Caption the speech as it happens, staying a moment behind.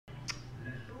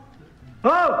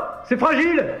Oh, c'est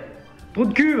fragile. Trou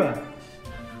de cul, va.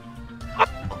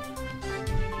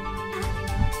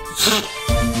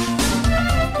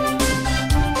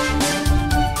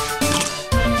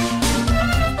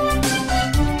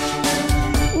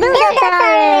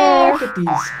 Look at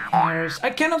these hairs.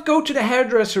 I cannot go to the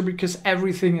hairdresser because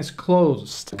everything is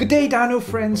closed. Good day, Dino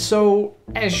friends. So,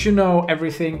 as you know,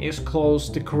 everything is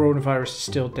closed. The coronavirus is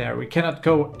still there. We cannot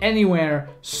go anywhere.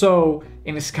 So,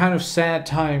 in this kind of sad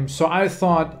time, so I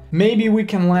thought maybe we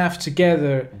can laugh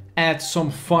together at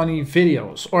some funny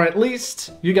videos. Or at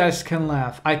least you guys can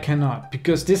laugh. I cannot,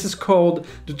 because this is called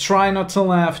the Try Not to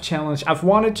Laugh Challenge. I've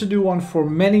wanted to do one for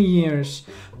many years,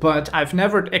 but I've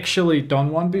never actually done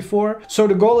one before. So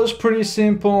the goal is pretty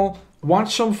simple.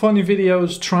 Watch some funny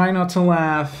videos, try not to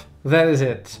laugh. That is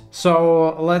it.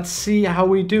 So let's see how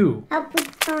we do. I'll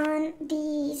put on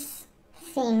these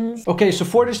things. Okay, so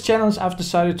for this challenge I've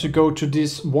decided to go to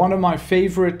this one of my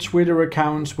favorite Twitter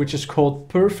accounts, which is called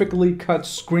Perfectly Cut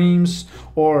Screams,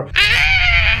 or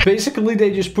basically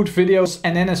they just put videos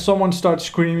and then as someone starts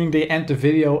screaming they end the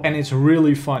video and it's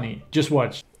really funny. Just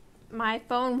watch. My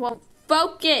phone won't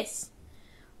focus.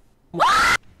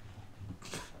 I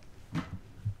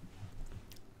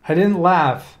didn't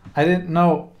laugh. I didn't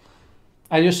know.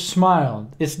 I just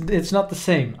smiled. It's not the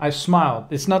same. I smiled.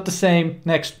 It's not the same.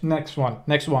 Next one.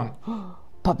 Next one.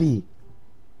 Puppy.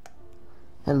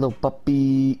 Hello,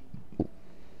 puppy.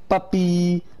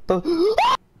 Puppy.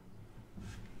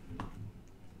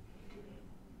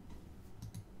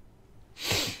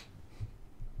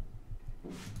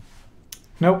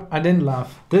 Nope, I didn't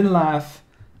laugh. Didn't laugh.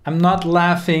 I'm not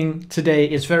laughing today.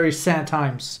 It's very sad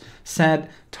times. Sad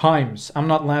times. I'm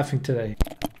not laughing today.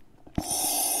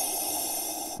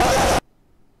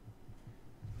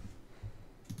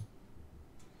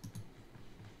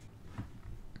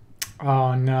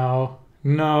 Oh no.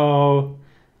 No.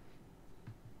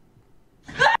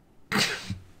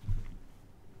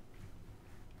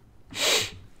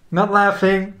 Not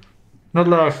laughing. Not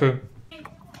laughing.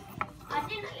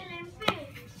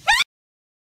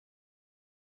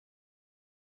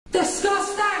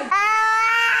 Disgusting!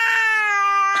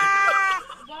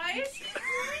 Why is he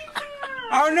doing that?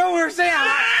 Oh no, we're saying.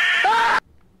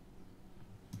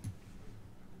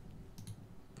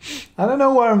 I don't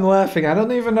know why I'm laughing. I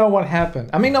don't even know what happened.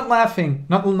 I mean, not laughing,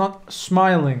 not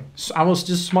smiling. I was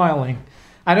just smiling.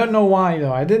 I don't know why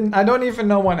though. I don't even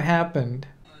know what happened.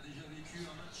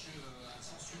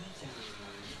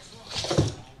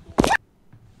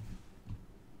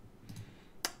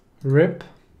 Rip.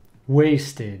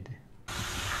 Wasted.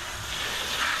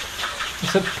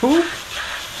 Is that poop?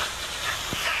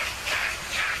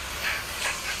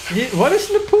 What is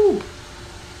in the poop?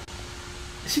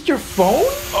 Is it your phone?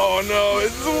 Oh no,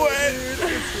 it's wet.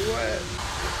 It's wet.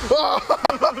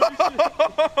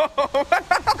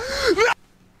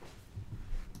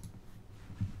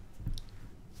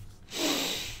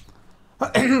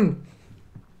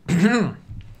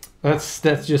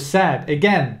 That's just sad.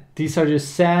 Again, these are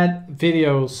just sad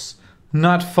videos,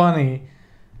 not funny,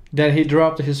 that he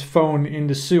dropped his phone in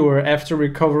the sewer after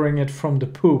recovering it from the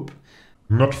poop.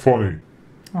 Not funny.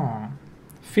 Aw.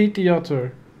 Feed the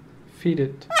otter. Feed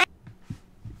it.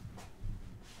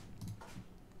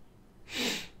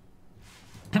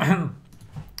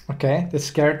 Okay, that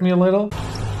scared me a little.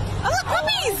 Oh, look,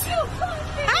 puppies!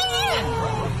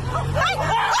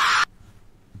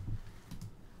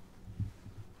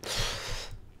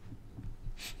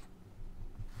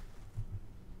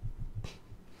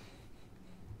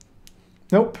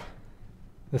 Nope.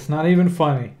 That's not even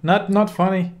funny. Not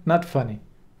funny. Not funny.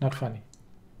 Not funny.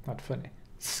 Not funny.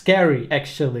 Scary,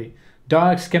 actually.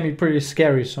 Dogs can be pretty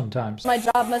scary sometimes. My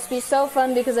job must be so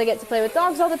fun because I get to play with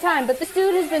dogs all the time, but this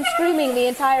dude has been screaming the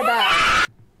entire battle.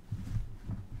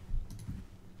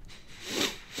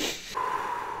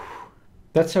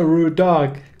 That's a rude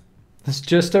dog. That's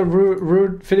just a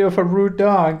rude video of a rude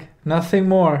dog. Nothing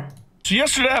more. So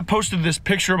yesterday I posted this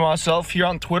picture of myself here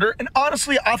on Twitter, and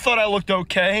honestly I thought I looked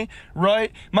okay,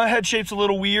 right? My head shape's a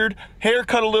little weird, hair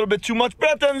cut a little bit too much,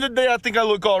 but at the end of the day I think I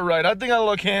look all right. I think I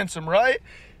look handsome, right?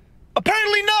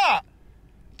 Apparently not!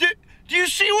 Do you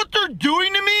see what they're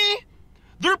doing to me?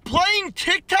 They're playing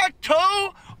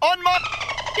tic-tac-toe on my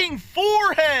f***ing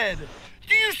forehead!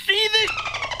 Do you see this?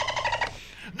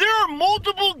 There are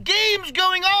multiple games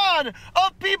going on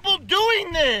of people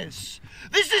doing this!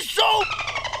 This is so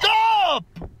up!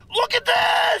 Look at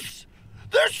this!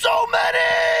 There's so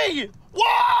many!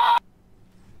 What?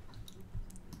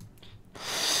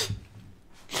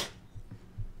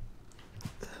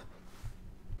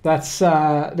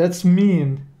 That's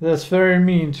mean. That's very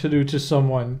mean to do to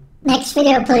someone. Next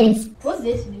video, please. What's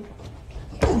this, dude?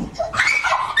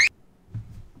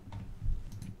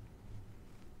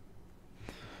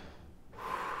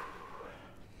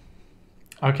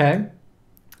 Okay.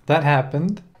 That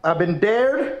happened. I've been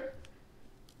dared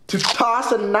to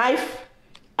toss a knife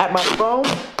at my phone.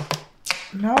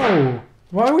 No.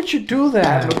 Why would you do I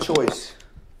have that? no choice.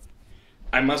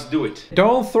 I must do it.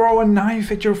 Don't throw a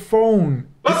knife at your phone.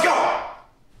 Let's go!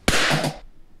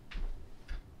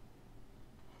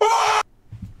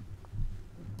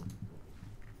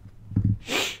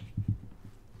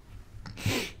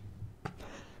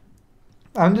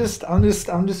 I'm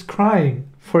just crying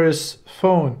for his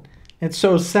phone. It's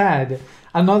so sad.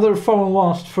 Another phone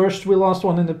lost. First we lost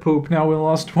one in the poop, now we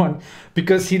lost one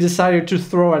because he decided to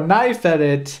throw a knife at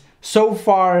it. So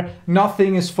far,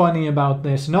 nothing is funny about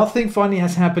this. Nothing funny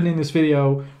has happened in this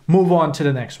video. Move on to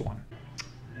the next one.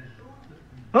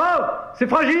 Oh, c'est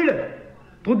fragile.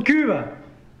 Trou de cul, va.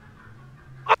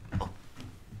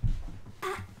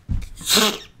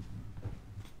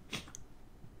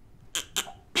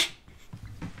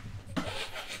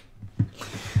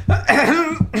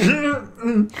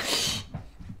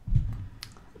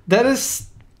 That is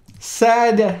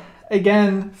sad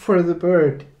again for the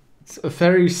bird. It's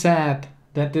very sad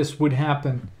that this would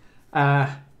happen.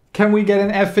 Can we get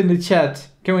an F in the chat?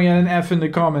 Can we get an F in the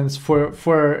comments for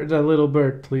the little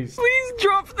bird, please? Please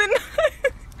drop the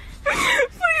knife.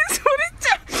 Please put it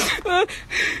down.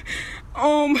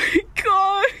 Oh my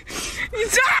god.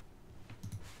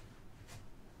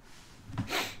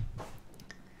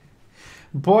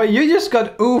 Boy, you just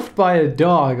got oofed by a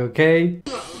dog, okay?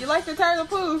 You like the turtle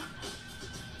poo?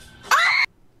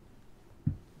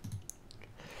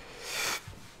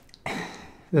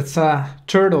 That's a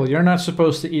turtle. You're not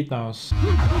supposed to eat those.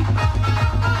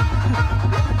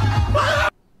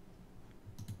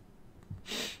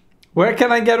 Where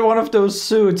can I get one of those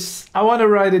suits? I want to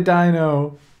ride a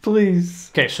dino.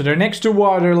 Please. Okay, so they're next to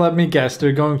water. Let me guess.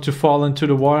 They're going to fall into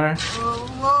the water.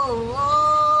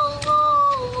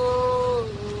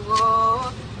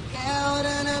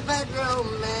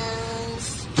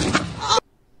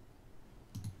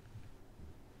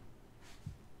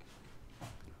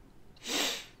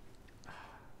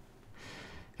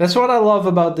 That's what I love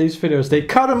about these videos. They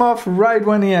cut them off right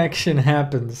when the action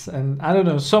happens. And I don't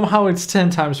know, somehow it's 10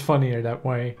 times funnier that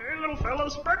way. Hey, little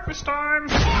fellas, breakfast time.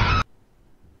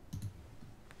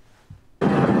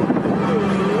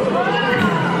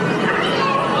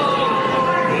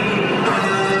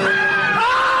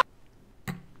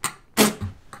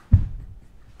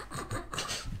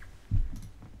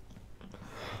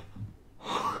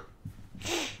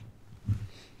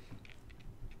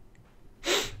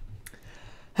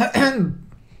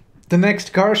 The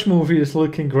next Cars movie is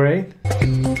looking great.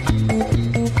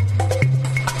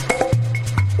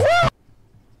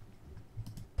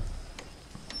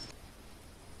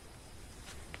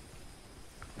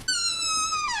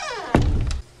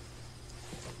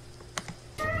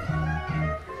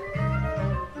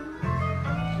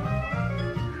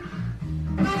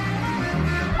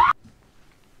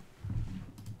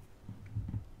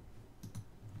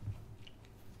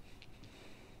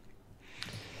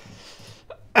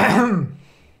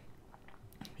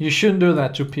 You shouldn't do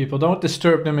that to people. Don't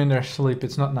disturb them in their sleep.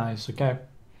 It's not nice, okay?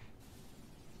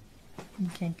 You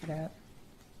can't get out.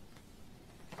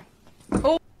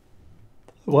 Oh.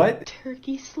 What?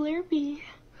 Turkey Slurpee.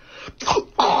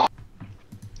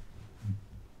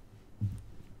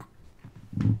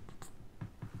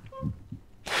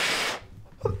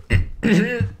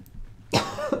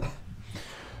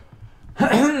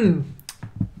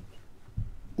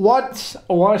 What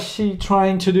was she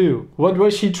trying to do? What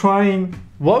was she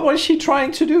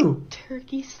trying to do?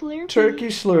 Turkey Slurpee. Turkey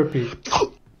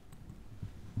Slurpee.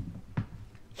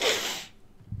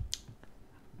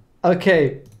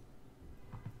 Okay.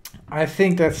 I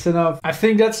think that's enough. I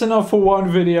think that's enough for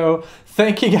one video.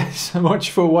 Thank you guys so much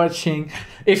for watching.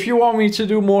 If you want me to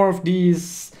do more of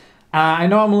these, I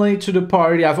know I'm late to the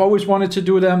party. I've always wanted to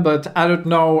do them, but I don't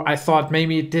know. I thought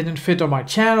maybe it didn't fit on my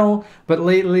channel. But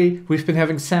lately, we've been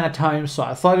having sad times, so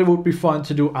I thought it would be fun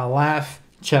to do a laugh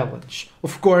challenge.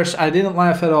 Of course, I didn't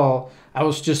laugh at all. I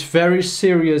was just very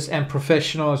serious and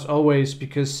professional as always,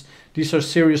 because these are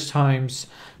serious times.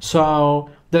 So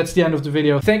that's the end of the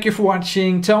video. Thank you for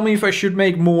watching. Tell me if I should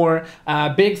make more.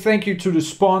 Big thank you to the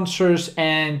sponsors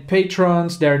and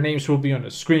patrons. Their names will be on the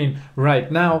screen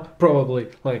right now, probably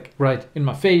like right in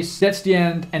my face. That's the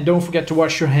end, and don't forget to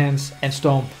wash your hands and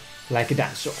stomp like a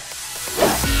dinosaur.